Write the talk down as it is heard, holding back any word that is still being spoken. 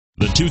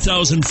The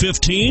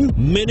 2015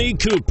 Mini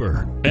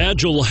Cooper.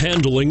 Agile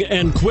handling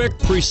and quick,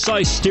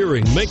 precise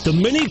steering make the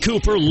Mini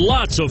Cooper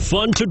lots of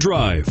fun to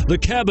drive. The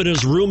cabin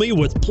is roomy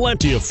with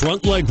plenty of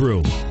front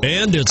legroom,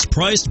 and it's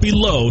priced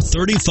below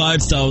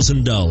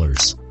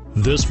 $35,000.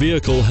 This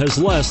vehicle has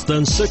less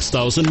than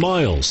 6,000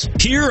 miles.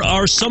 Here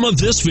are some of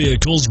this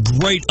vehicle's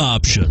great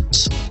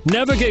options: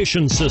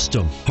 navigation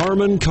system,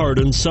 Harman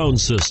Kardon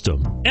sound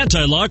system,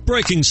 anti-lock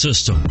braking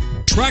system,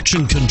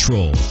 traction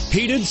control,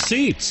 heated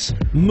seats,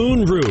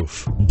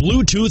 moonroof,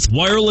 Bluetooth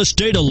wireless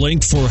data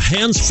link for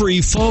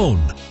hands-free phone,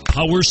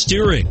 power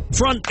steering,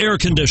 front air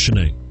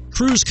conditioning,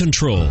 cruise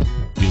control.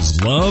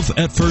 Is love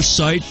at first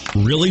sight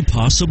really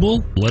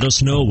possible? Let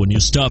us know when you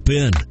stop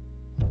in.